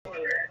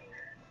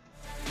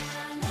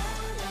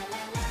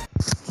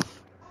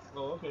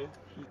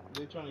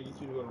They trying to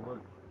get you to go to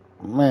work.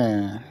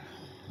 Man.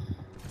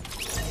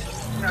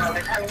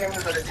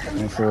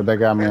 Let's see what they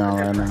got me on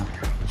right now.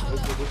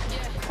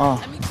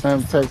 Oh, let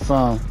me take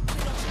some.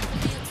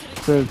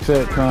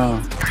 Check,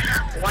 come.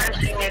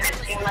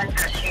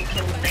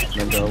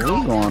 Nigga, we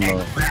going to,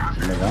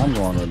 nigga, I'm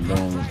going to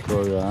Doom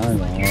Courier. I ain't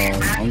gonna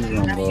hold. I'm just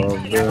gonna go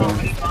up there.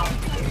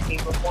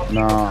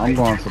 Nah, I'm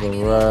going to the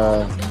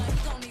ride.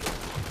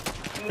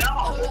 No,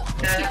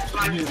 that's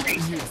my mistake.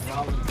 She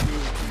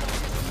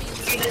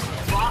just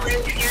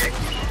volunteered.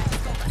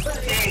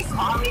 They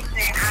call me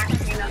saying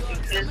actually nothing.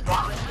 She just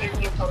volunteered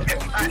me so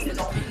every time you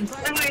know.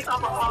 Somebody's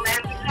on the phone,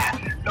 man.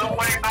 Don't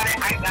worry about it.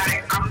 I got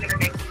it. I'm gonna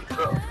make you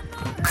through.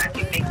 I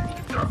can make you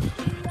through.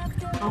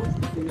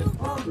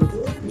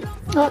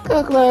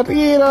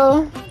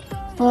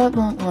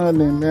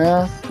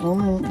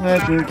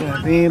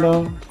 Clarito.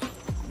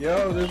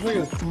 Yo, this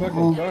nigga's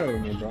fucking fine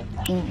with me, bro.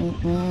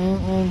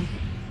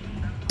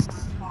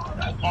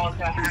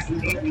 Also, I have to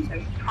be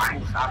trying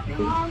to stop you.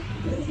 Come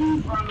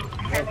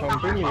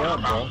pick me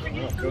up, bro.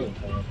 I'm not feeling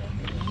fine.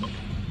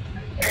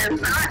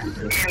 It's not,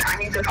 and I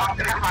need to talk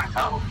to him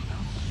myself.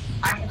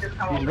 I need to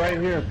tell him. He's right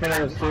here in front of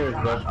the stairs,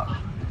 bro.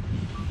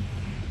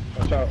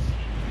 Watch out.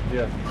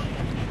 Yeah.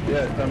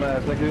 Yeah,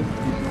 dumbass nigga.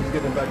 He's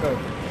getting back up.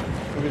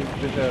 Look at this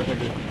bitch ass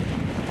nigga.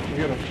 Look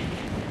at him.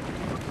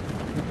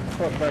 Get the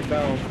fuck back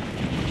down.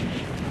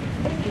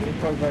 Get the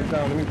fuck back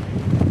down. Let me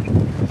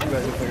see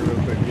that this nigga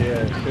real quick.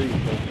 Yeah, show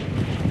yourself.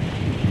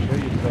 Show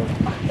yourself.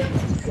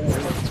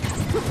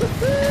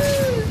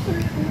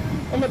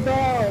 I'm a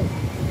dog.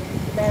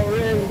 Dog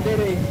really did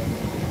it.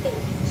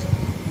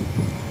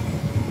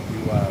 You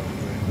wild, man.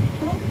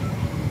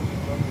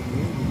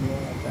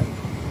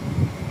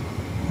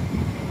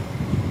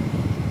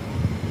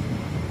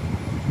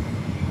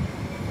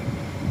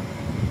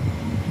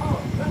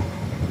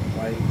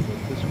 White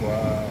with this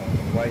squad.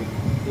 White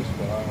with this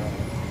squad.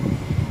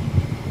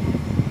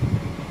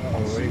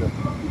 Oh, where you go?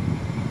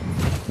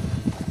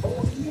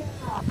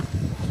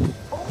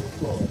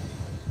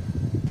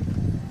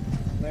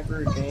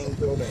 Never game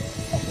building.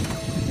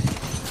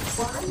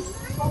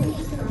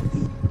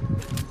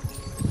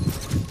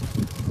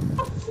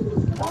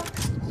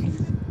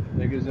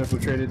 Niggas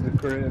infiltrated the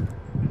crib.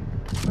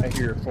 I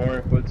hear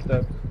foreign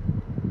footsteps.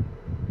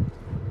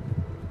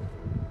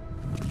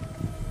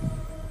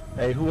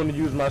 Hey, who wanna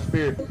use my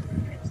spear?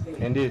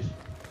 And this.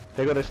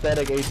 They go to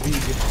static HV,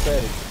 get the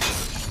static.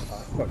 I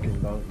fucking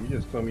don't. You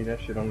just told me that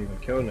shit don't even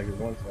kill niggas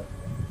one time.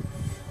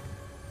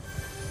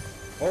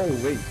 Oh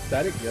wait,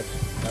 static? Yes.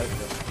 Static,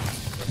 yes.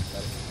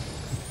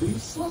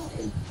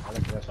 Static.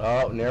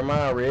 Oh, never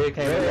mind. Red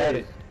came and got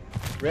it.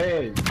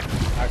 Red.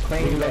 I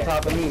claim niggas on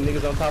top of me.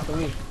 Niggas on top of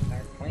me. I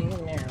claim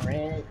that,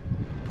 Red.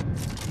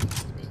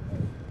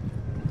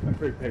 I'm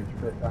pretty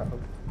picture.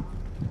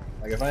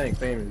 Like if I ain't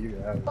claiming, you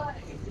can have it.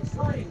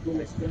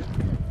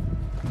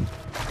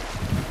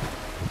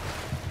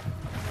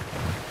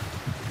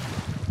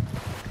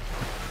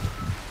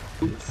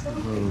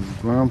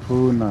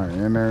 Grandpa not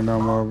in there no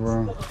more,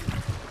 bro.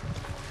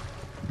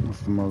 That's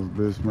the most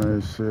bitch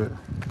made shit.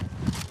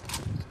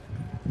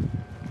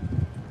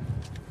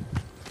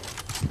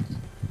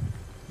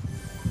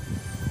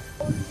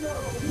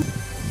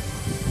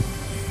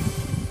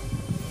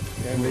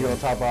 And we on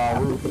top of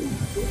our roof.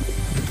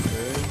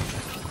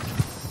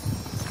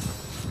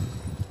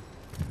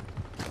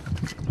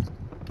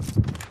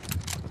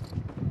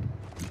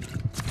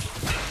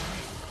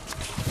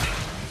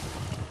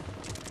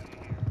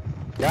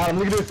 Got him,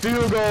 look at this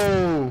field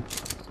goal!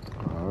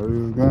 All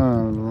these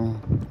guns, bro.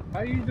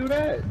 How you do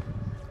that?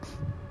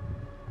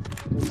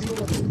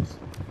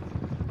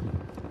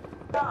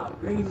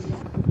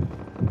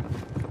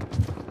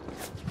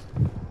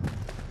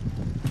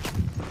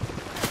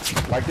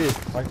 Like this.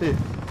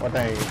 What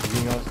thing,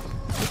 you know?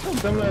 It's some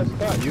dumbass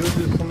spot. You was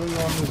just coming on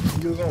this,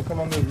 you was gonna come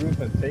on this roof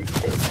and take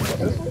this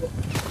one?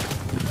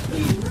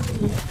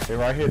 They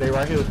right here.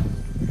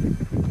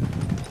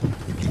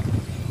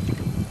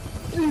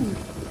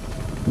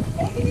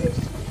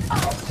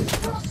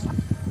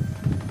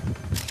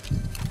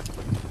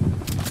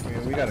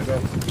 Man, we gotta go.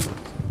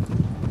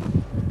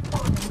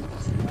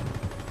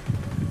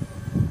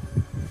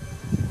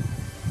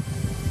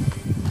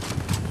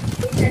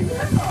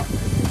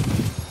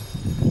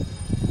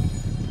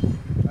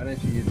 I didn't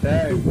see your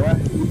tag, what?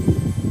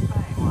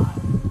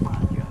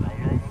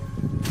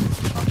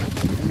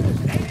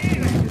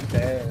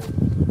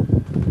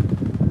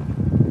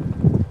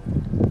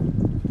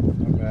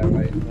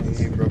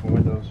 Broken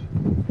windows.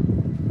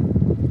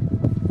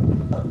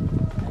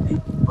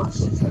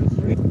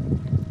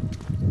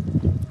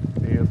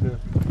 Hey, up here.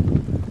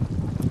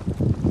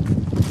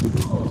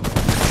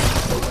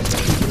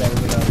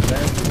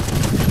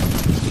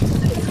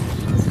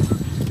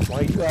 Why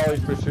you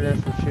always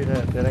pursuing some shit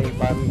that ain't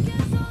by me?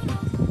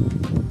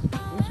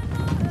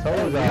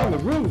 Told y'all on the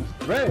roof,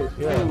 right?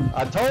 Yeah,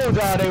 I told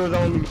y'all they was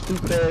on these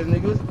stupid ass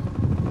niggas.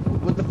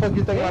 What the fuck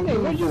you think I'm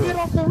doing? What you get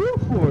off the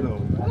roof for though?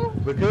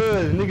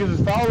 Because niggas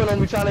is following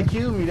on me trying to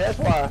kill me, that's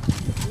why.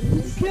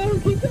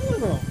 Keep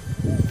killing on.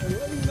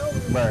 Let me know.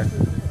 Bruh.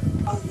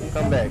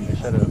 Come back and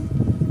shut up.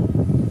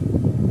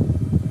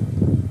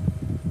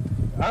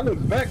 I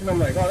look back and I'm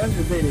like, oh, that's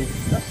just dating.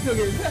 I still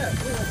getting tapped.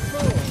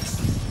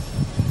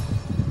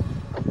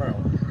 Bro.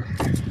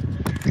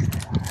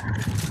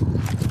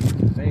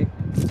 Hey.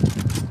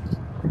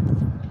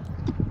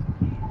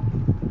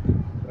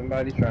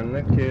 Somebody trying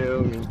to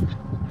kill me.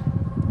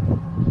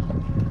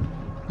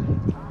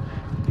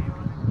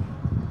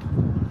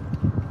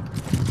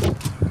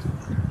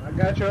 I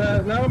got your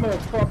ass now,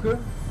 motherfucker.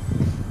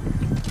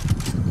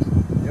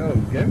 Yo,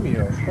 give me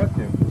a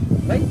fucking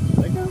plate,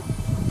 nigga.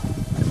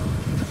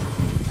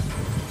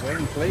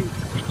 Waiting plate.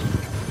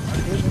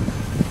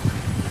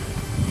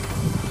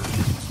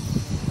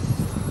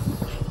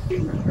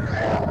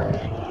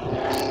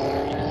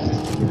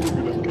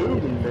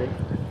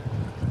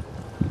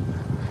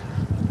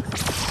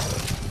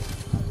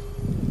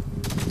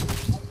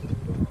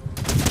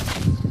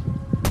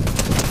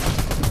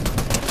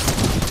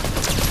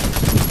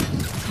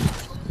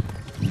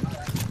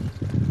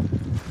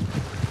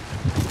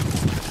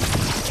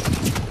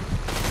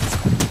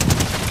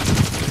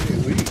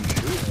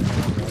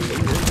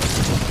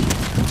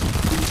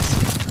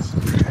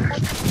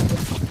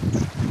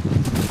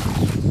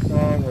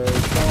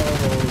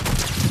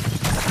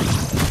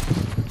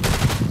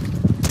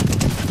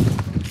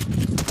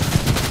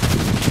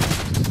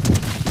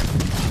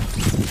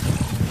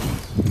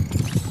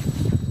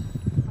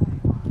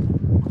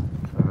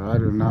 I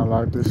do not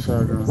like this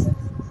shotgun,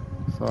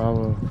 so I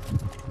will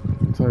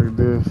take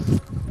this.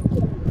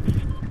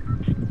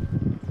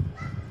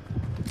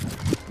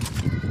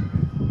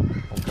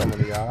 I'm coming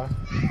to y'all.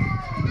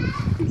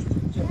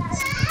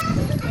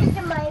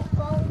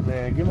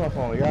 Man, give my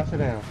phone. Y'all sit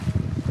down.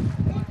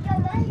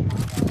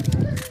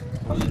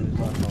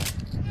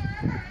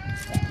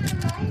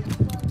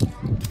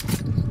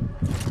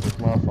 It's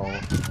my phone.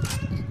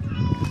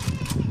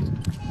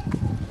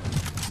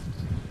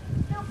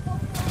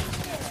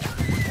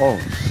 Oh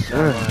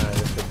shit!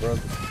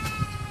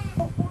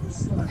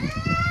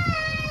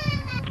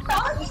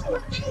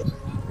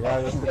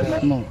 Y'all just sit down.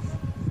 Come on.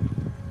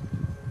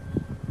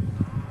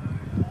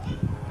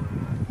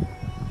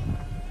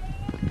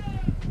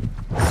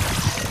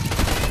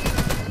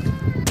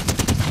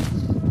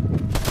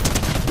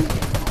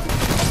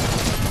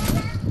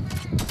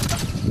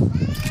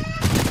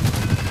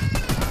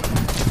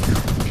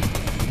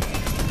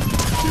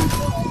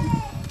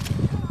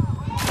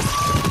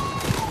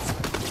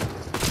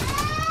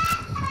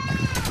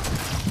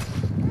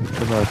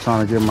 I was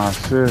trying to get my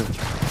shit.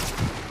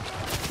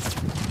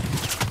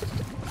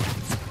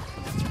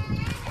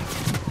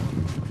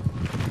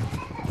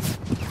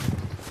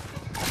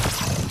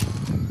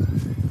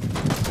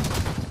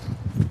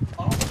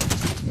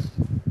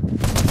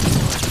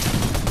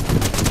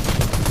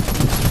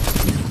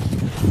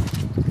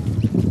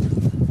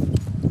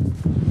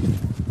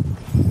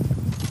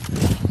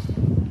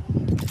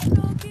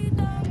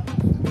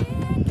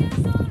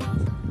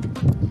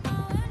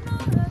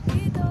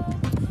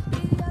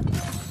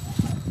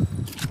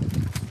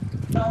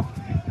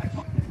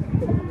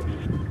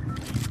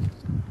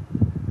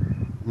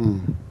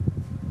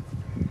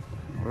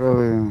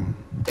 Really?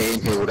 Hey,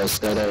 here with us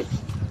that I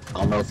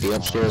don't know if he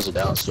upstairs or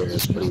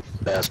downstairs, but he's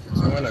fast.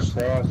 I'm gonna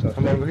cross.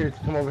 Come over here.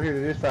 Come over here to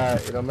this side.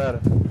 It don't matter.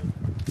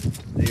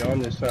 They on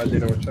this side. They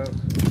don't chunk.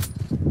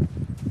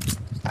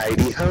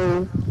 ID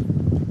home.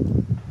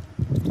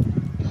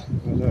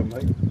 What's up,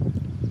 Mike?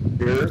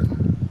 Here.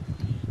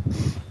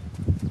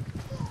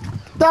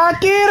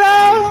 Taquito!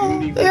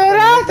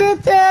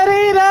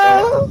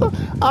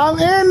 I'm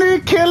in to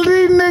kill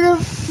these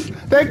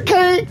niggas. They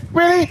can't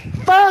really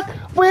fuck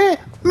with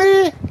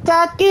me.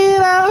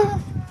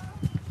 Taquito!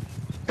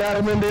 Got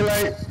him in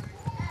daylight.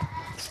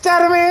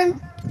 Start him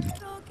in.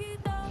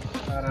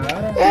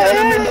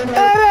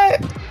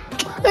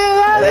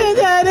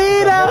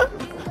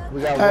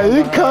 Hey,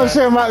 you come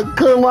share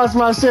couldn't watch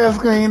my share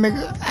screen,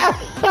 nigga.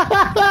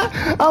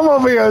 I'm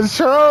over here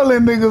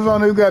trolling niggas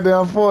on this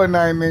goddamn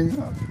Fortnite,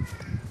 nigga.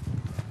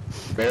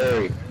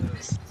 Very.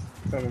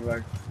 Coming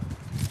back.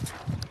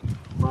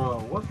 Bro,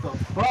 what the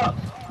fuck?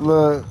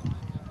 Look,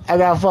 I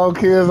got 4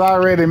 kills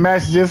already.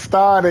 Match just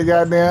started,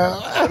 goddamn.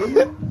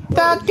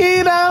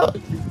 Taquito!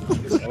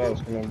 I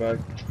was coming back.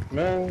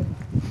 Man.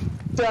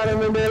 Shot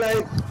him in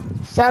daylight.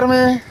 Shot him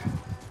in.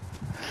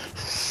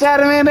 Shot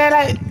him in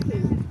daylight.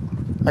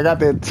 I got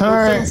that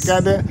turn.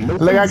 Got that.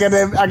 Look, I got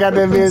that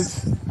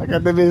bitch. I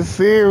got that bitch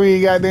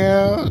Siri,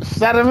 goddamn.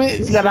 Shot him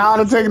in. She got all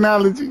the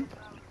technology.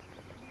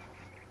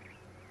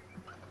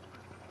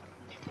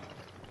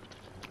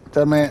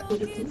 That man.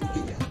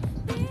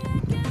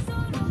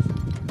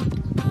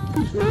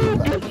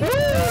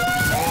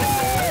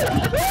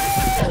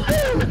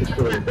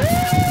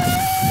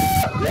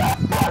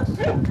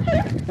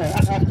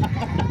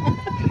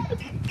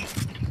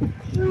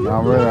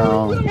 I'm really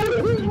on.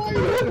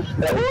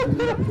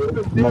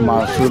 I'm on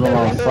my shoot on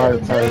my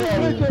sight type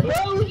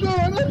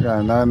shit.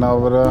 Got nothing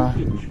over there.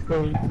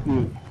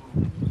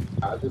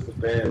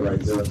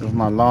 This is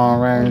my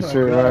long range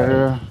shit right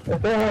here.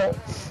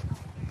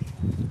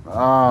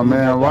 Oh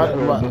man, why they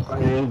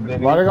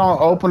gonna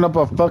open up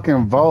a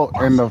fucking vault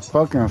in the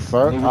fucking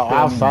circle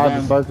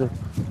outside the circle?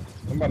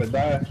 I'm about to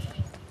die.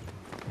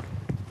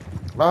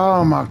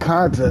 Oh my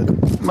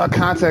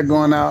contact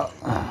going out.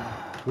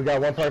 We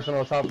got one person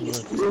on top of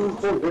us.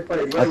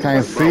 I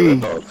can't see.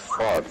 What the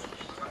fuck?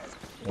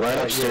 Right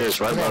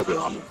upstairs, right above it.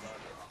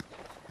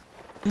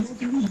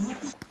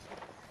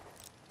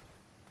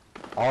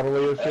 All the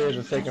way upstairs,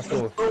 the second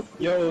floor.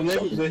 Yo,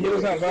 nigga, the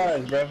hills have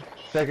eyes, bro.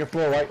 Second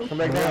floor, right? Come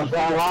back down.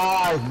 Got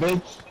eyes,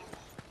 bitch.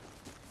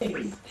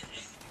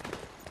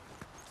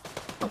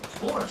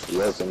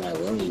 Yes, in that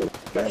room.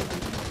 The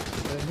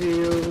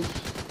hills.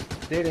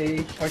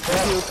 Diddy. Like the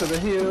hill to the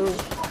hill.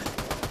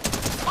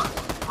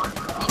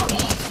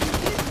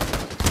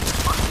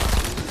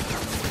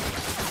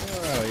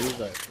 Oh, he's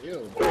like,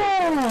 ew.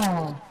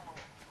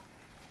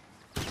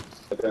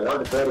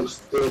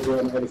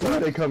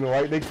 They coming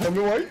right? They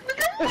coming right?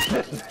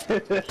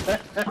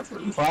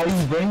 Why are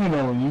you bringing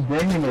them? You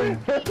bringing them?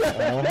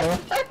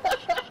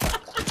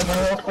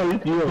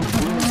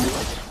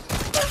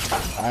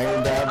 I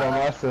ain't down by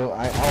myself.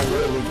 I'm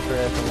really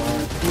trash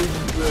alone.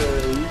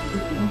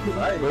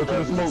 Go to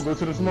the smoke. Go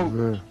to the smoke.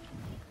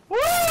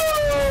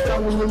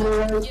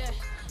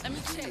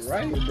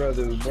 Right,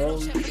 brother, bro.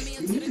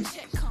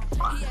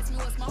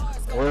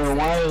 We're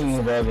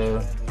whining,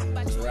 brother.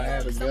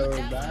 Ride together,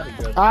 die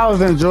together. I was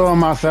enjoying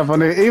myself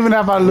on it. Even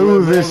if I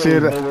lose this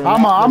shit,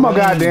 I'm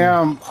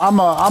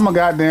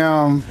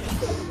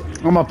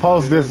gonna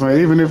post this one.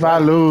 Even if I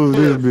lose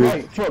this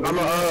bitch.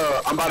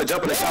 I'm about to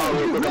jump in the shower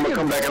real quick. I'm gonna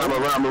come back and I'm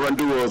gonna run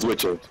duos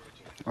with you.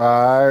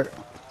 Alright.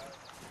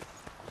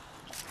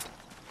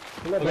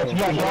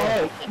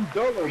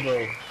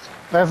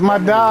 That's my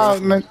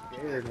dog, nigga.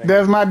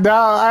 That's my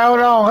dog. Hold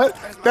on.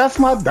 That's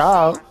my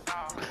dog.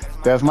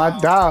 That's my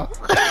dog.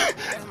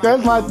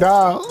 That's my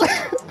dog.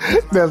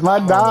 That's my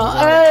dog.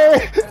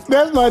 Hey,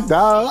 that's my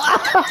dog.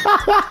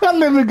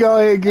 Let me go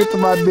ahead and get to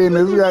my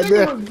business right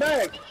there.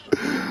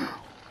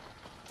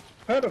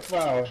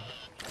 Pedophile.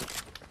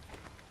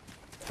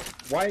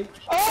 White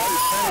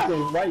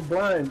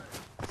blind.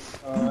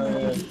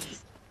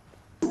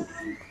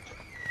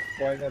 Boy,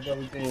 I got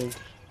double team.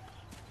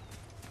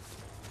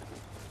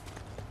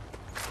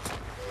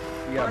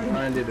 You got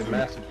blinded and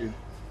massacred.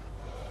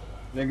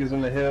 Niggas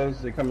in the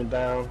hills, they coming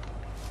down.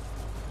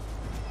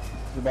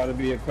 It's about to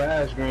be a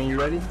crash, Green. You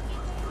ready?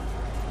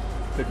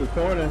 Pick a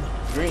corner.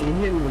 Green, he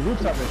hitting the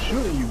rooftop and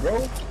shooting you,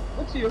 bro.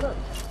 Look to your left.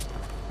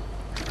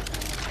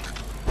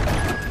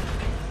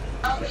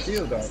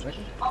 Shield dog,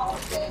 nigga.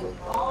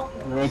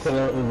 They could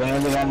have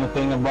landed on the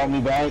thing that brought me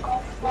back.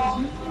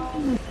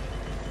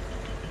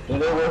 Is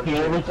it working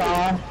every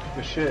time?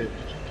 Good shit.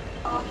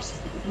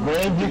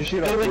 Man, Get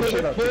shit up, get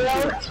shit up, get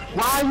shit up.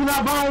 Why are you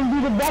not buying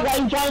me the back? Are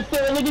you trying to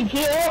steal a nigga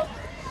kill?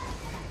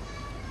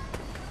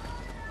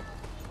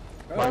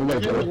 He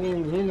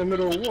in the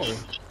middle of war.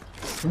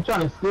 I'm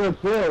trying to steal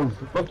kills.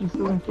 The fuck you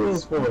stealing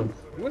kills for?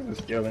 He wasn't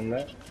stealing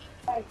that.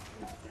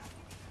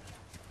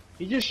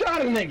 He just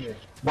shot a nigga.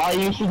 Why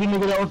you shooting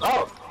nigga that was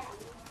up?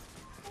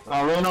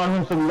 I ran on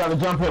him, so we gotta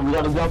jump him. We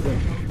got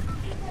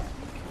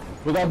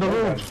the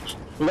roof.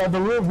 We got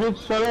the roof, bitch.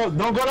 Shut up.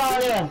 Don't go down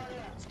there.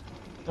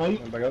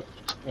 Back up.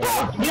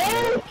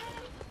 Yeah.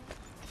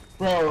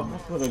 Bro, I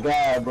swear to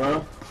God,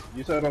 bro.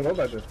 You said I don't go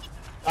back there.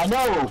 I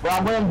know, but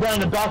I ran down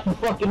the back and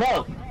fucking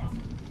up.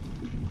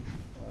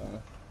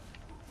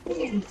 Why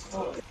you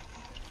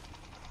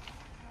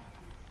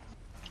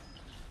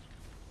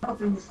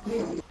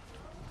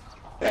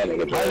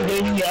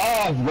giving me your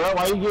ass, bro?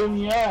 Why you giving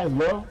me your ass,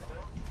 bro?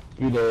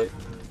 You dead.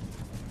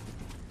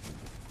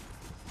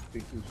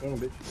 Speak too soon,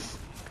 bitch.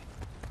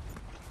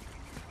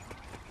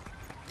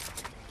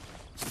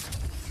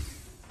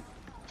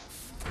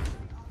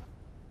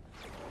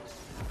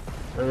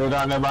 We're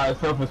down there by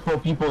itself as 4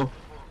 people.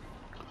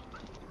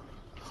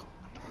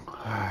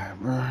 Alright,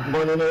 bro. I'm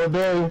going in there all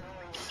day.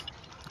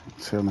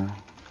 Chill now.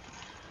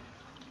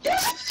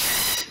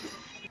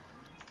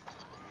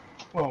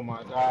 Oh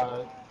my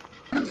God.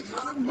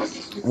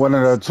 One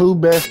of the 2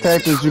 best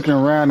tactics you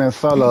can run in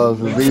solos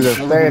is either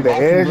stay at the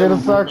edge of the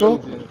circle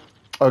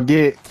or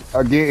get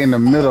in the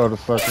middle of the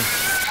circle.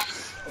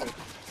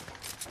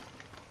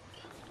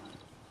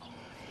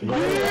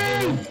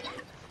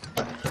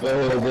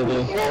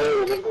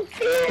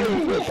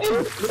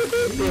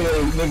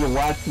 Nigga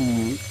watching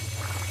you.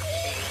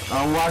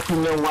 I'm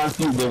watching them watch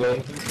you,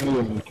 baby.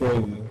 Nigga be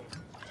crazy.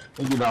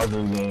 Nigga get out of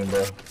the game,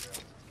 bro.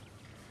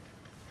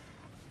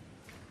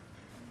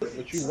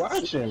 What you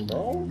watching,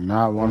 bro?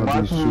 Not one of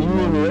these shooting. Watching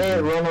you in the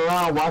red run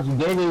around watching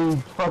Daddy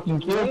fucking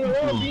kill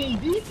people.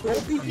 He's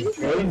crazy.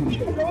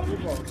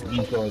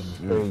 He's crazy.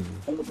 Bro,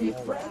 he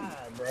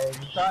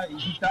thought he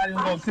was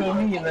gonna kill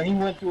me, and then he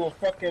went to a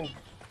fucking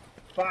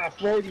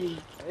 540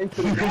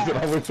 into the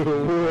I went to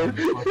a wood.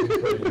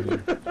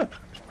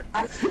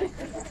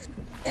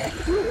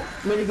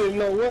 Nigga didn't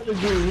know what to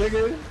do,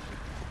 nigga.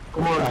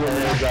 Come on,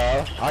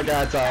 y'all. I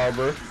got y'all,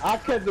 bro. I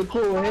kept the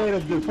cool head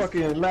of the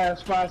fucking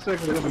last 5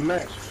 seconds of the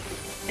match.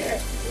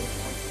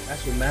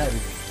 That's what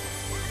matters.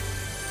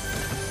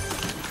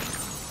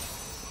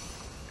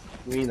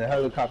 We need a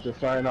helicopter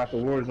flying out the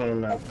war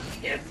zone now.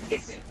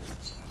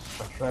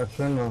 That's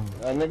in them.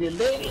 Nigga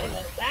did.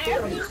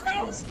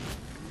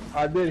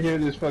 I did hear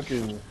this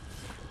fucking.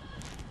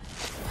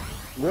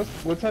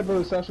 What type of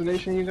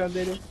assassination you got,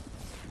 Data?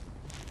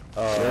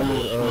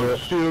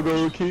 Field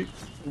goal kick.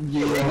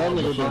 Yeah, that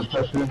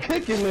nigga been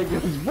kicking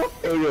niggas. What?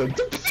 Oh yeah.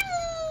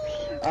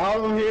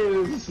 All I'm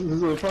hearing is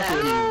a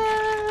fucking.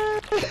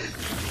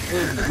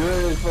 It's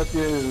good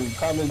fucking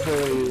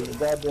commentary,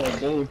 goddamn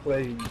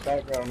gameplay,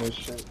 background and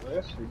shit. Bro.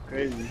 That shit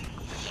crazy.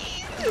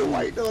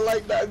 White don't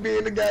like not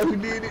being the guy who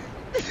did it.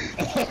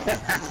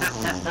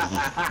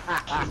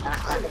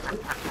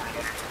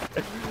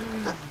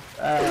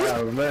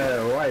 Oh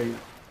man, White.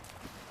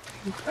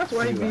 That's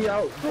why he be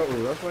out, bro.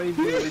 That's why he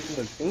be away from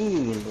the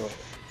team, bro.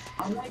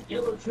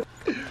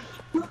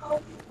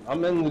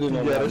 I'm ending it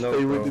on that note,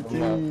 stay bro. with the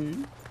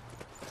team.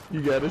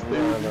 You gotta stay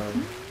with the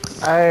team.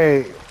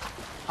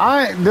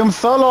 Hey, them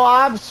solo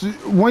ops,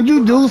 when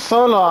you do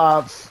solo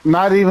ops,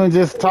 not even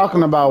just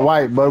talking about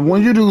White, but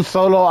when you do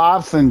solo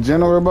ops in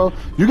general, bro,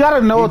 you gotta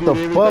know what the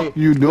fuck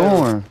you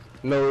doing.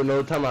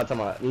 No, time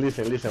out.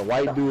 Listen,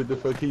 White do what the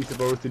fuck he's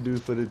supposed to do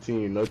for the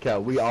team. No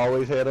cap, we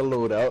always had a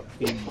loadout.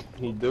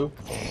 He do?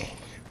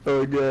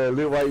 Oh yeah,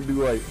 let White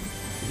do White.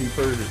 He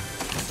perfect.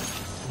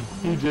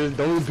 He just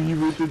don't be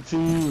with the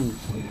team.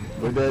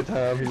 But that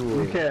time he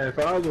was. You can't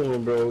follow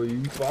him, bro.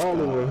 You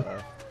follow him.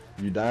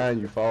 You dying,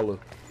 you follow.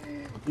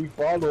 You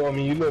follow him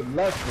and you look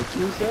left for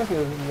 2 seconds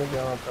and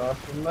nigga on across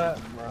the map,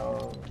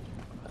 bro.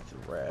 That's a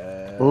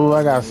rap. Ooh,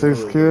 I got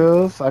 6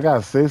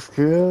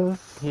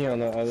 kills. He on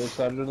the other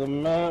side of the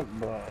map,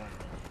 bro.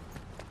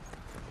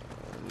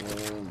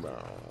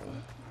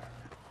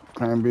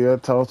 Can't be a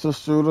total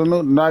shooter.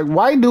 No, like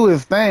White do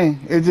his thing.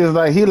 It's just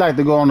like he like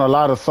to go on a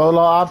lot of solo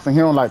ops and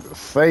he don't like to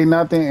say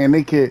nothing. And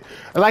they kid,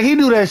 like he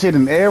do that shit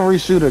in every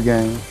shooter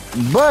game.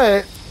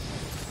 But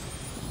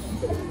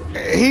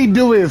he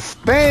do his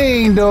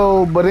thing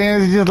though. But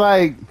then it's just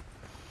like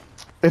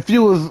if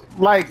you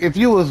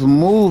was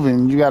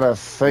moving, you gotta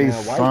say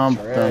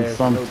something.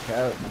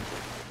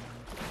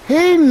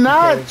 He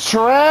not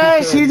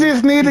trash. He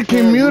just need to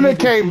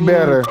communicate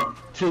better.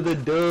 To the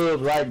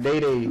dub like they.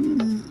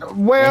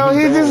 Well,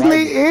 he just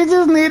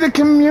need to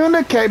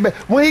communicate. But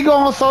when he go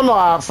on solo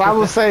ops, I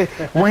would say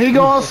when he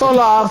go on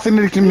solo ops, he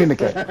need to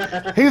communicate.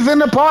 He's in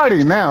the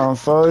party now,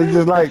 so it's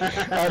just like.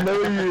 I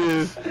know he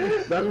is.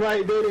 That's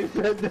right, they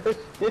said that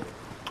shit.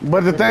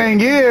 But the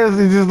thing is,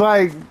 it's just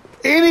like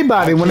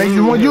anybody when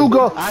you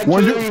go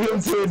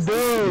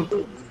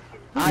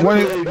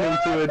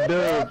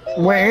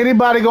when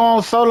anybody go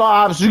on solo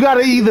ops, you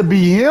gotta either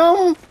be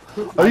him.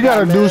 Oh, you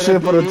gotta do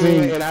shit for the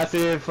team. And I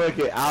said, fuck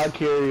it, I'll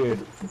carry it.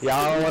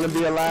 Y'all don't wanna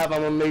be alive,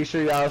 I'm gonna make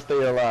sure y'all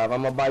stay alive.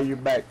 I'm gonna buy you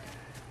back.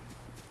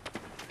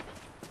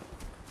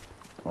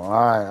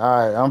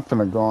 Alright, I'm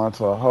finna go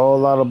into a whole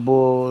lot of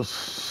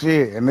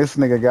bullshit. And this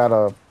nigga got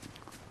a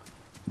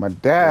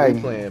medallion.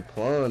 We playing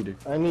plunder.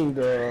 I need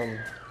okay.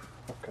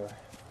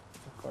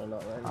 Find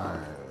out right now.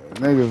 Alright,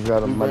 niggas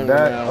got a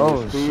medallion.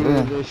 Oh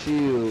shit. The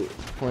shield,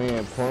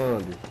 playing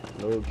plunder.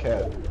 No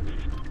cap.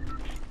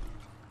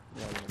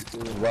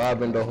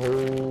 Robbing the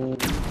whole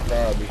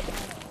lobby.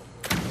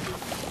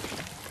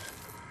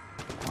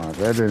 Oh,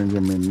 that didn't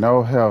give me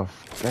no health.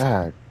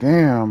 God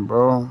damn,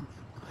 bro.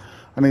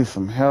 I need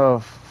some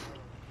health.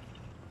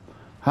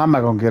 How am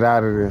I gonna get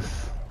out of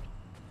this?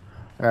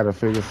 I gotta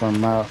figure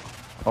something out.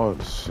 Oh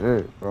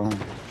shit, bro.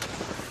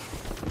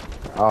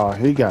 Oh,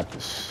 he got the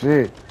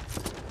shit.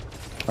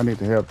 I need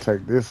to help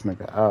take this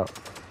nigga out.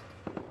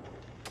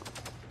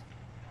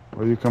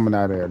 Where you coming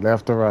out there?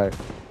 Left or right?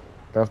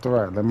 Left or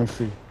right? Let me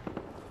see.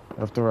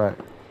 Left or right?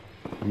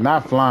 I'm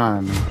not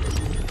flying.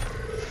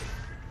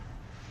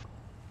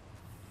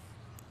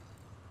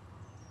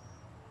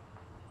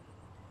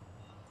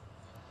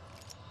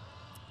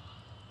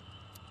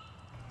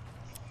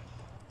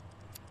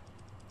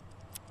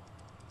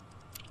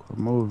 Quit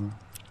moving.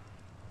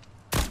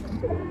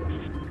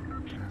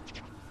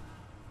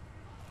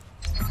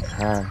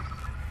 Hi.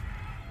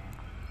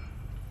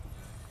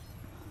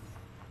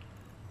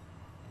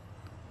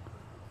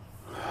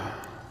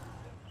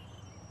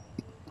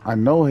 I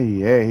know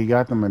he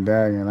got the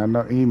medallion. I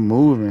know he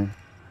moving,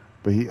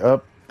 but he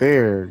up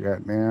there,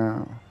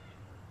 goddamn.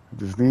 I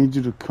just need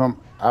you to come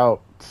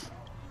out.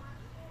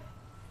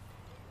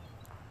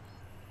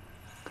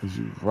 Cause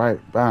you right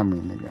by me,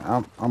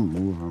 nigga. I'm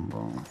moving,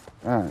 bro.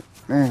 God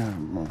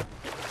damn, bro.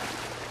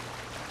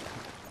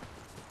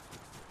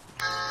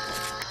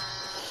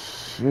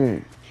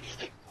 Shit.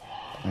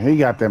 He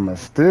got that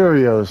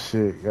Mysterio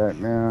shit,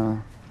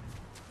 goddamn.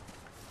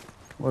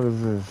 What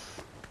is this?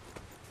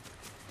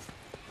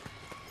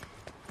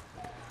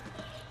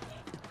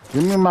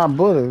 Give me my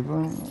bullet,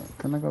 bro.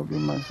 Can I go get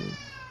my shit?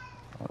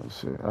 Oh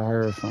shit, I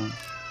heard something.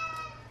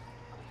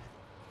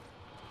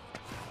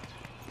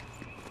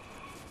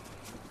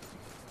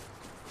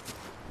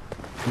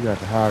 He got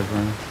the high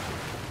ground.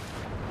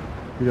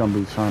 He gonna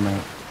be trying to.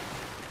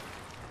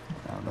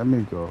 Let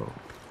me go.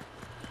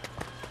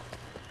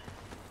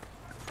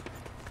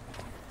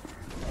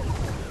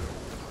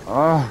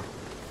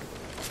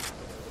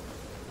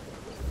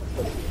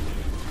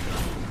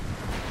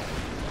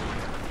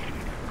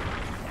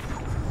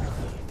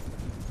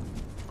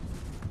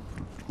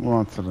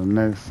 On to the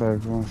next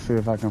circle. See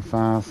if I can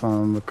find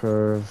something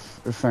because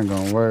this ain't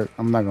gonna work.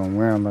 I'm not gonna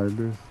win like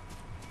this.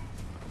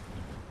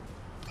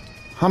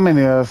 How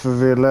many of us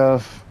is it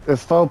left?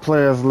 It's 4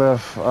 players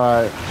left.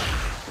 Alright.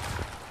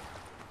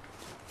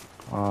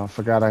 I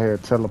forgot I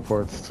had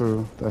teleports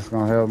too. That's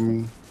gonna help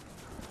me.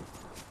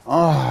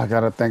 Oh, I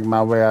gotta think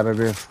my way out of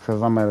this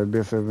because I'm at a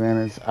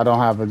disadvantage. I don't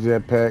have a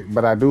jetpack,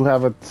 but I do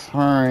have a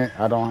turret.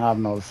 I don't have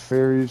no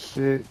serious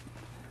shit.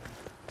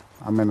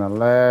 I'm in the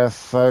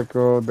last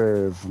circle.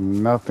 There's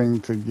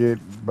nothing to get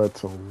but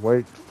to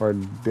wait for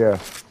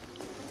death.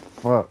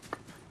 Fuck.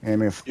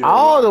 And it's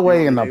all the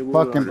way in the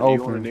fucking open.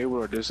 You want to enable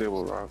or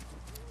disable, Rob?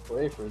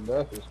 Wait for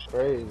death is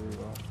crazy,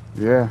 bro.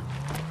 Yeah.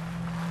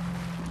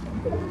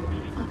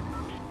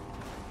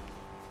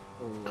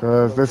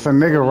 Cause there's a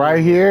nigga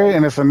right here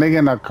and it's a nigga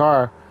in a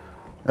car.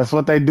 That's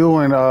what they do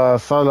in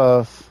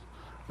solos.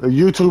 The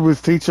YouTubers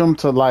teach them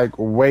to like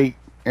wait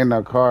in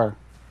a car.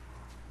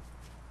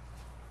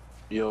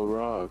 Yo,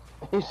 Rob.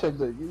 He said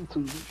the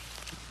YouTube.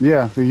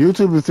 Yeah, the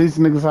YouTubers teach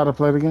niggas how to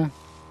play the game.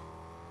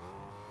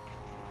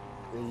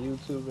 They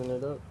YouTubing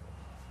it up.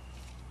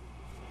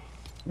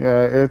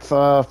 Yeah, it's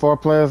 4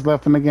 players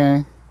left in the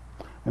game.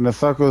 And the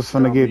circle's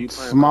finna get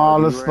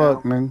small as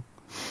fuck, man.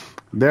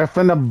 They're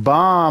finna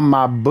bomb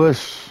my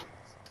bush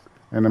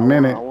in a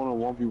minute. I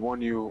want to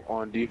 1v1 you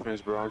on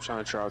defense, bro. I'm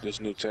trying to try out this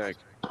new tech.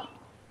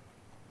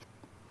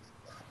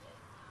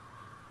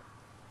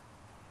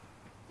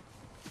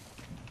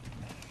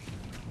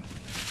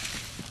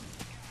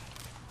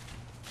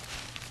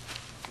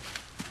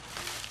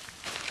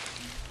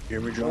 Hear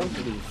me, John?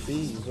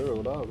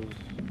 $0.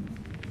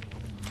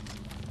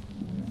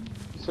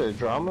 You said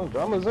drama?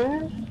 Drama's in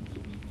here?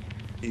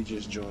 He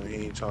just joined.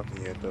 He ain't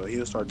talking yet, though.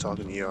 He'll start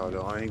talking to y'all,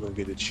 though. I ain't gonna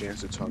get a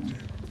chance to talk to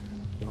him.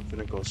 I'm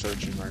finna go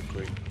searching right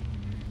quick.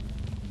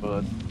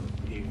 But,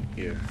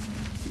 yeah.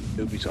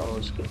 He'll be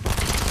talking.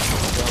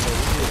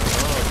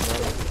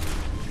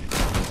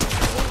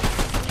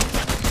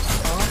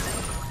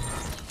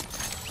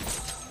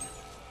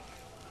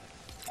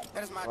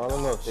 I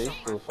don't know if they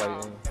still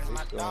fighting. They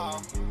still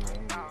on the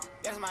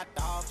That's my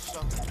dog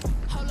show.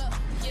 Hold up,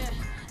 yeah.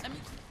 Let me.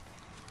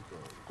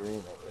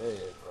 green or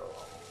red, bro.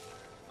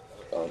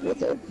 Oh, what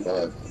the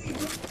fuck?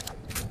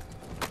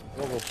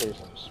 I'm gonna play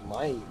some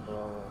Smite,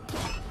 bro.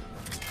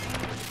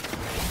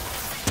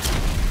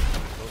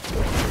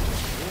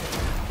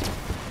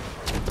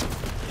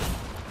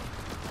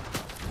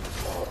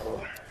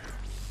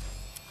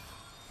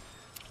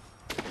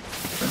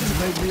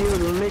 Might be able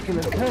to make an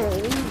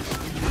account.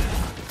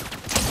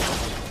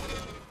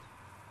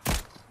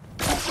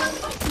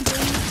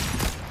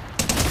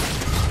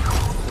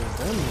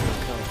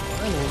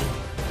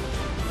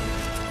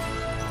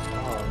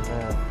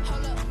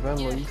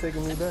 Venmo, you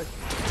taking me back?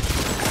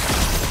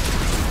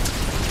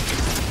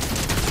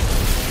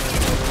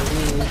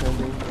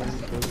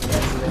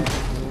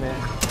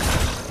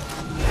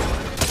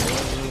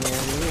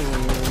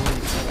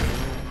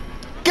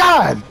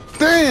 God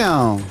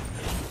damn!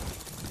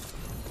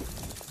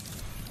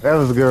 That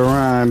was a good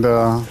run,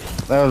 though.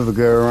 That was a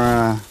good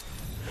run.